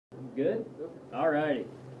Good? All righty.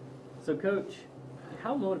 So, Coach,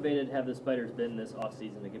 how motivated have the Spiders been this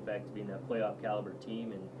offseason to get back to being that playoff caliber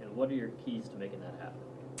team, and what are your keys to making that happen?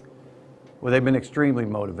 Well, they've been extremely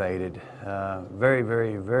motivated. Very,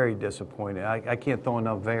 very, very disappointed. I can't throw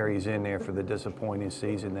enough varies in there for the disappointing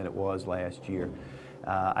season that it was last year.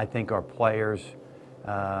 I think our players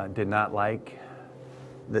did not like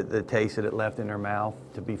the taste that it left in their mouth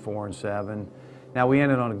to be 4-7. Now, we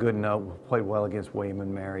ended on a good note. We played well against William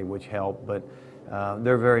and Mary, which helped, but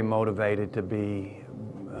they're very motivated to be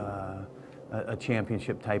a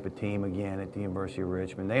championship type of team again at the University of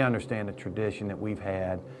Richmond. They understand the tradition that we've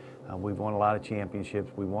had. We've won a lot of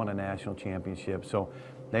championships. We won a national championship, so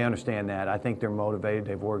they understand that. I think they're motivated.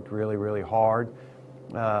 They've worked really, really hard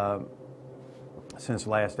since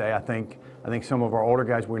last day. I think some of our older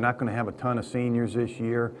guys, we're not going to have a ton of seniors this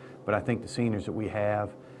year, but I think the seniors that we have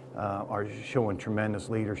are showing tremendous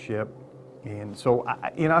leadership. And so,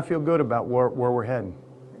 I feel good about where we're heading.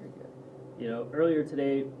 You know, earlier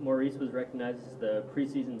today, Maurice was recognized as the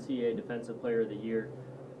preseason CAA Defensive Player of the Year.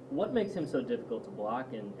 What makes him so difficult to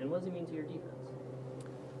block, and what does he mean to your defense?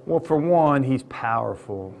 Well, for one, he's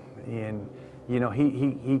powerful, and he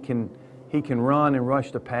can run and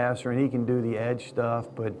rush the passer, and he can do the edge stuff.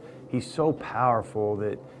 But he's so powerful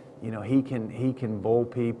that he can bowl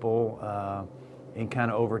people and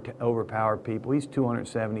kind of overpower people. He's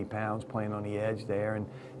 270 pounds playing on the edge there,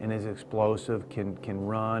 and is explosive, can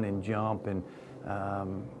run and jump, and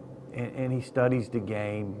he studies the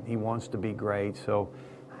game. He wants to be great. So,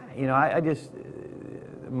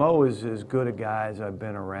 Mo is as good a guy as I've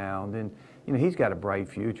been around, and he's got a bright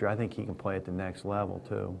future. I think he can play at the next level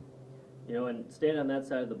too. And staying on that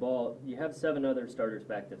side of the ball, you have 7 other starters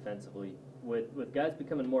back defensively. With guys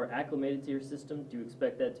becoming more acclimated to your system, do you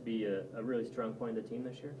expect that to be a really strong point of the team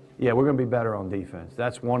this year? Yeah, we're going to be better on defense.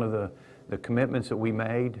 That's one of the commitments that we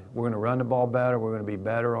made. We're going to run the ball better. We're going to be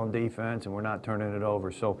better on defense, and we're not turning it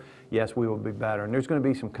over. So, yes, we will be better. And there's going to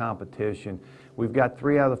be some competition. We've got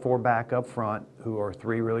 3 out of the 4 back up front who are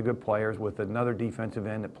 3 really good players with another defensive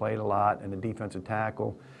end that played a lot and a defensive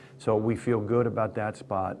tackle. So we feel good about that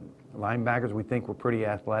spot. Linebackers, we think we're pretty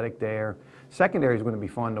athletic there. Secondary is going to be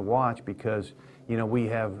fun to watch because, we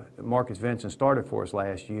have Marcus Vincent started for us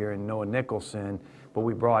last year and Noah Nicholson, but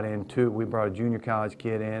we brought in 2. We brought a junior college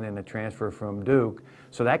kid in and a transfer from Duke.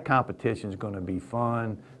 So that competition is going to be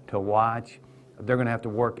fun to watch. They're going to have to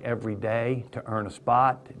work every day to earn a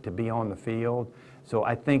spot, to be on the field. So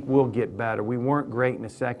I think we'll get better. We weren't great in the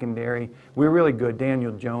secondary. We were really good.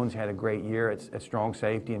 Daniel Jones had a great year at strong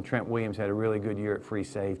safety, and Trent Williams had a really good year at free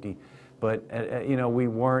safety. But, we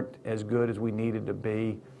weren't as good as we needed to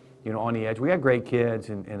be, on the edge. We had great kids,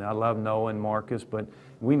 and I love Noah and Marcus, but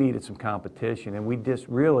we needed some competition. And we just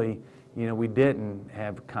really, we didn't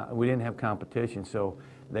have competition. So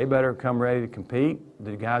they better come ready to compete.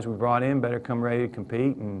 The guys we brought in better come ready to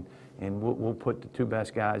compete, and we'll put the 2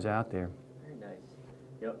 best guys out there. Very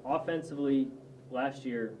nice. Offensively, last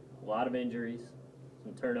year, a lot of injuries,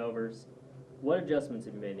 some turnovers. What adjustments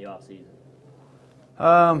have you made in the offseason?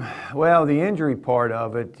 Well, the injury part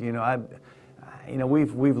of it,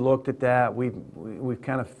 we've looked at that. We've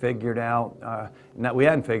kind of figured out. We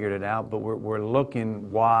hadn't figured it out, but we're looking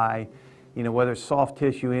why. Whether it's soft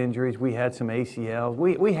tissue injuries, we had some ACLs.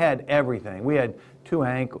 We had everything. We had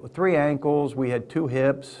 3 ankles. We had 2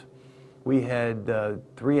 hips. We had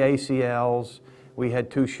 3 ACLs. We had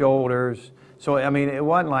 2 shoulders. So, it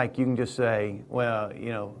wasn't like you can just say, well,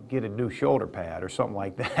 get a new shoulder pad or something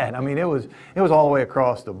like that. It was all the way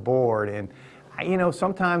across the board. And,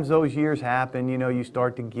 sometimes those years happen. You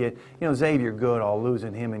start to get, Xavier Goodall,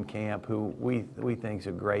 losing him in camp, who we think's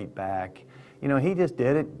a great back. He just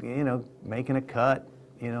did it, making a cut,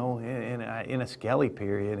 in a skelly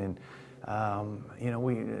period. And,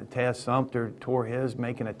 Taz Sumter tore his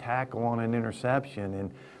making a tackle on an interception.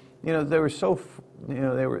 And, they were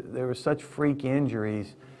such freak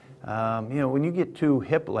injuries. When you get 2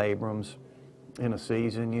 hip labrums in a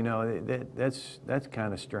season, that's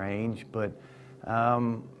kind of strange. But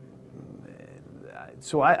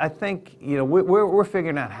so I think we're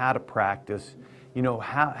figuring out how to practice.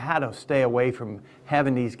 How to stay away from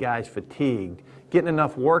having these guys fatigued, getting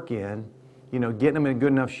enough work in, getting them in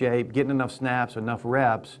good enough shape, getting enough snaps, enough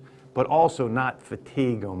reps, but also not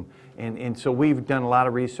fatigue them. And so we've done a lot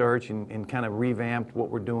of research and kind of revamped what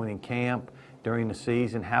we're doing in camp during the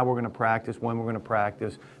season, how we're going to practice, when we're going to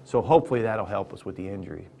practice. So hopefully that'll help us with the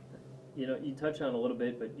injury. You touched on it a little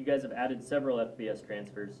bit, but you guys have added several FBS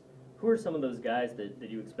transfers. Who are some of those guys that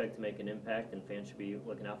you expect to make an impact and fans should be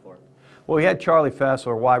looking out for? Well, we had Charlie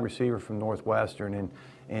Fessler, wide receiver from Northwestern,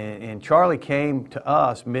 and Charlie came to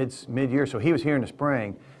us mid-year, so he was here in the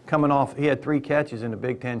spring. coming off, he had 3 catches in the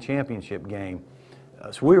Big Ten championship game.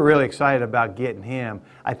 So we were really excited about getting him.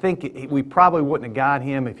 I think we probably wouldn't have got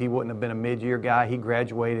him if he wouldn't have been a mid-year guy. He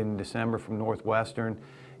graduated in December from Northwestern.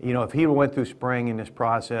 You know, if he went through spring in this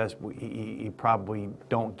process, he probably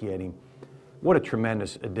don't get him. What a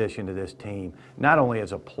tremendous addition to this team, not only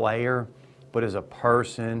as a player, but as a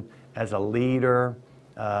person, as a leader.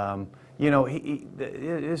 You know,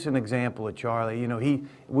 it's an example of Charlie. You know,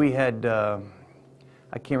 we had,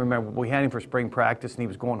 I can't remember, we had him for spring practice, and he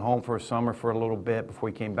was going home for a summer for a little bit before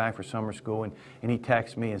he came back for summer school, and he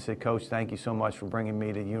texted me and said, "Coach, thank you so much for bringing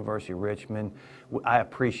me to the University of Richmond. I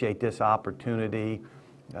appreciate this opportunity.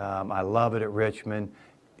 I love it at Richmond."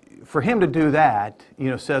 For him to do that, you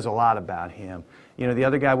know, says a lot about him. You know, the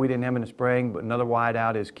other guy we didn't have in the spring, but another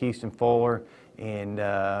wideout is Keaston Fuller,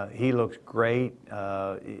 and he looks great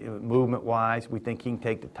movement-wise. We think he can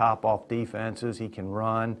take the top off defenses. He can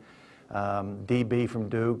run. DB from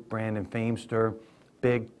Duke, Brandon Feemster,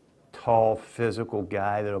 big, tall, physical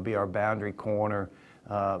guy that'll be our boundary corner.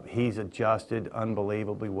 He's adjusted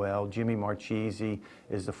unbelievably well. Jimmy Marchese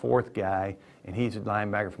is the 4th guy, and he's a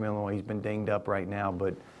linebacker from Illinois. He's been dinged up right now,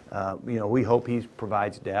 but you know, we hope he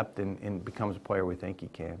provides depth and becomes a player we think he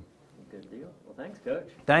can. Good deal. Well, thanks, Coach.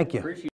 Thank you. Appreciate